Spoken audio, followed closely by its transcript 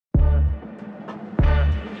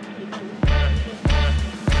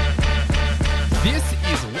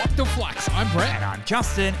Fractal Flux. I'm Brett. And I'm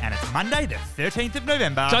Justin, and it's Monday the 13th of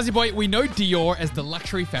November. Jazzy boy, we know Dior as the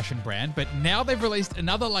luxury fashion brand, but now they've released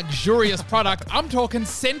another luxurious product. I'm talking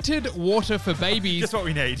scented water for babies. Just what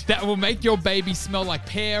we need. That will make your baby smell like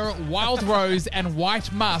pear, wild rose, and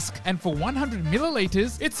white musk. And for 100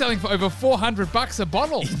 milliliters, it's selling for over $400 a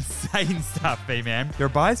bottle. Insane stuff, B-Man. There are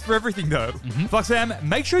buyers for everything, though. Flux fam,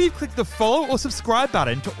 make sure you click the follow or subscribe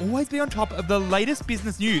button to always be on top of the latest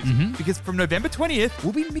business news. Because from November 20th,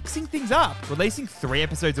 we'll be mixing things up, releasing 3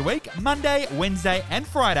 episodes a week, Monday, Wednesday, and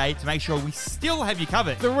Friday, to make sure we still have you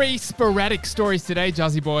covered. 3 sporadic stories today,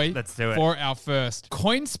 Jazzy boy. Let's do it. For our first.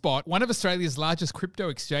 CoinSpot, one of Australia's largest crypto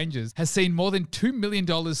exchanges, has seen more than $2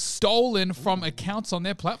 million stolen from accounts on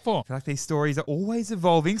their platform. I feel like these stories are always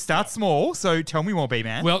evolving. Start small, so tell me more,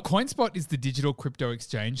 B-Man. Well, CoinSpot is the digital crypto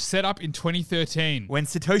exchange set up in 2013. When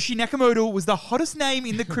Satoshi Nakamoto was the hottest name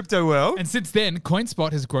in the crypto world. And since then,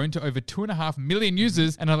 CoinSpot has grown to over 2.5 million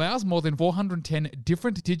users and allows more than 410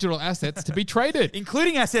 different digital assets to be traded.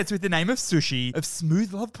 Including assets with the name of Sushi, of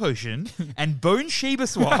Smooth Love Potion, and Bone Sheba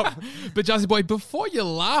Swap. But Jazzy boy, before you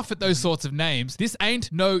laugh at those sorts of names, this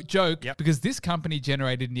ain't no joke because this company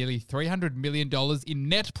generated nearly $300 million in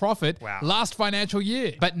net profit last financial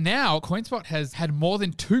year. But now, CoinSpot has had more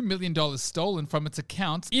than $2 million stolen from its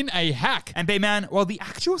accounts in a hack. And B-Man, while the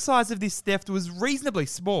actual size of this theft was reasonably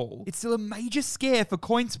small, it's still a major scare for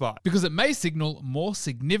CoinSpot. Because it may signal more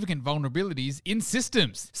significant vulnerabilities in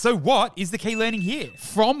systems. So what is the key learning here?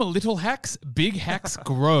 From little hacks, big hacks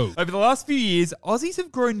grow. Over the last few years, Aussies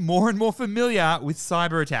have grown more and more familiar with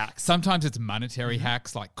cyber attacks. Sometimes it's monetary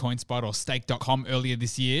hacks like CoinSpot or Stake.com earlier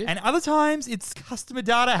this year. And other times, it's customer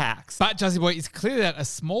data hacks. But, Jazzy boy, it's clear that a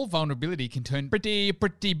small vulnerability can turn pretty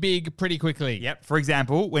big pretty quickly. Yep. For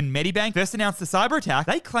example, when Medibank first announced the cyber attack,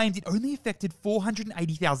 they claimed it only affected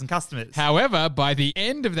 480,000 customers. However, by the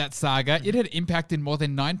end of that saga, it had impacted more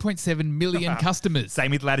than 9.7 million customers.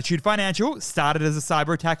 Same with Latitude Financial. Started as a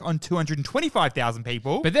cyber attack on 225,000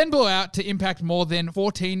 people. But then blew out to impact more than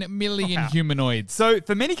 14 million humanoids. So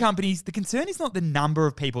for many companies, the concern is not the number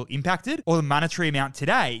of people impacted or the monetary amount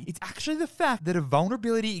today. It's actually the fact that a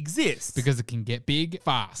vulnerability exists. Because it can get big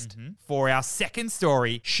fast. For our second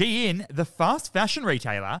story, Shein, the fast fashion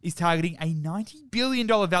retailer, is targeting a $90 billion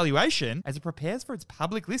valuation as it prepares for its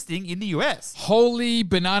public listing in the US. Holy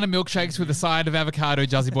banana milkshakes with a side of avocado,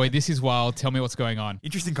 Jazzy boy. This is wild. Tell me what's going on.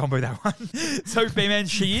 Interesting combo, that one. So, B-Man,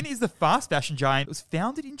 Shein is the fast fashion giant. It was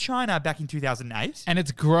founded in China back in 2008. And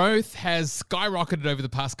its growth has skyrocketed over the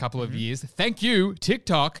past couple of years. Thank you,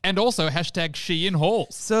 TikTok, and also hashtag Shein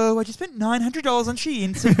hauls. So I just spent $900 on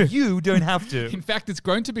Shein so you don't have to. In fact, it's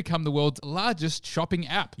grown to become the world's largest shopping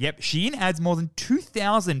app. Yep, Shein adds more than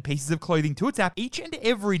 2,000 pieces of clothing to its app each and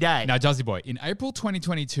every day. Now, Jazzy boy, in April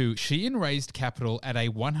 2022, Shein raised capital at a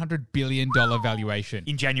 $100 billion valuation.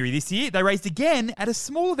 In January this year, they raised again at a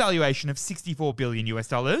smaller valuation of $64 billion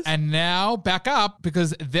US. And now back up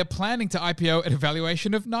because they're planning to IPO at a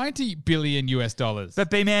valuation of $90 billion US. But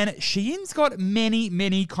B-Man, Shein's got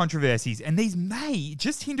many controversies, and these may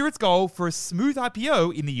just hinder its goal for a smooth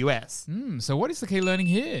IPO in the US. So what is the key learning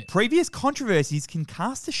here? Previous controversies can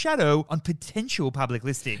cast a shadow on potential public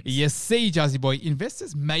listings. You see, Jazzy boy,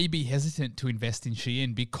 investors may be hesitant to invest in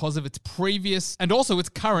Shein because of its previous and also its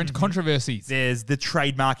current controversies. There's the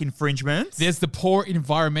trademark infringements. There's the poor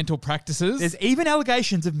environmental practices. There's even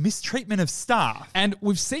allegations of mistreatment of staff. And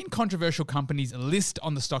we've seen controversial companies list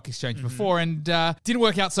on the stock exchange before and didn't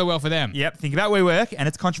work out so well for them. Yep, think about WeWork and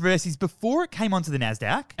its controversies before it came onto the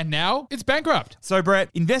NASDAQ. And now it's bankrupt. So, Brett,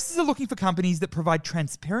 investors are looking for companies that provide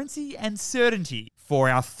transparency and certainty. For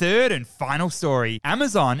our third and final story,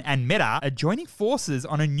 Amazon and Meta are joining forces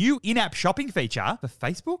on a new in-app shopping feature for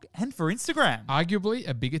Facebook and for Instagram. Arguably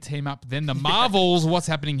a bigger team up than the Marvels. What's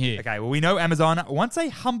happening here? Okay, well, we know Amazon, once a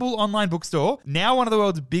humble online bookstore, now one of the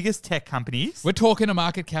world's biggest tech companies. We're talking a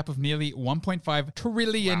market cap of nearly $1.5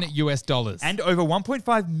 trillion US dollars. And over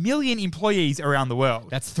 1.5 million employees around the world.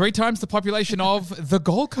 That's 3 times the population of the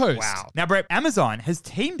Gold Coast. Wow. Now, Brett, Amazon has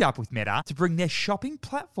teamed up with Meta to bring their shopping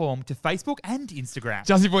platform to Facebook and Instagram.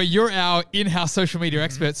 Jazzy boy, you're our in-house social media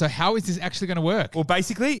expert, so how is this actually going to work? Well,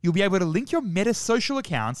 basically, you'll be able to link your Meta social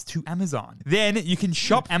accounts to Amazon. Then you can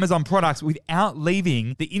shop Amazon products without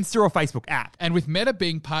leaving the Insta or Facebook app. And with Meta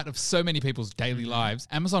being part of so many people's daily lives,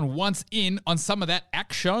 Amazon wants in on some of that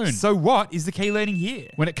action. So what is the key learning here?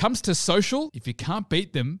 When it comes to social, if you can't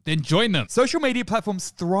beat them, then join them. Social media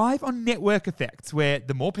platforms thrive on network effects, where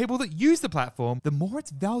the more people that use the platform, the more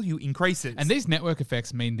its value increases. And these network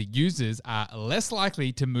effects mean the users are less less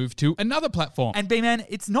likely to move to another platform. And B-Man,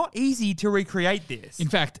 it's not easy to recreate this. In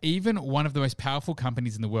fact, even one of the most powerful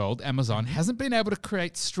companies in the world, Amazon, hasn't been able to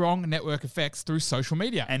create strong network effects through social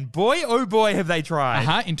media. And boy, oh boy, have they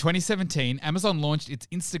tried. In 2017, Amazon launched its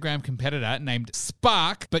Instagram competitor named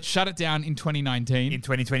Spark, but shut it down in 2019. In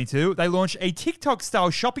 2022, they launched a TikTok-style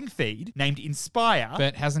shopping feed named Inspire,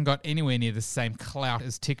 but hasn't got anywhere near the same clout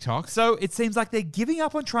as TikTok. So it seems like they're giving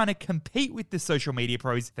up on trying to compete with the social media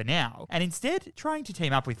pros for now, and instead trying to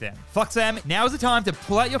team up with them. Flux fam, now is the time to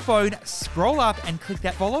pull out your phone, scroll up, and click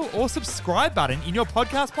that follow or subscribe button in your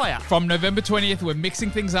podcast player. From November 20th, we're mixing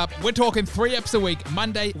things up. We're talking 3 eps a week,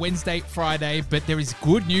 Monday, Wednesday, Friday, but there is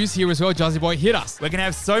good news here as well. Jazzy Boy, hit us. We're going to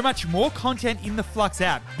have so much more content in the Flux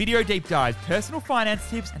app, video deep dives, personal finance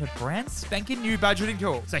tips, and a brand spanking new budgeting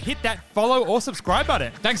tool. So hit that follow or subscribe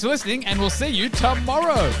button. Thanks for listening, and we'll see you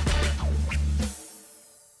tomorrow.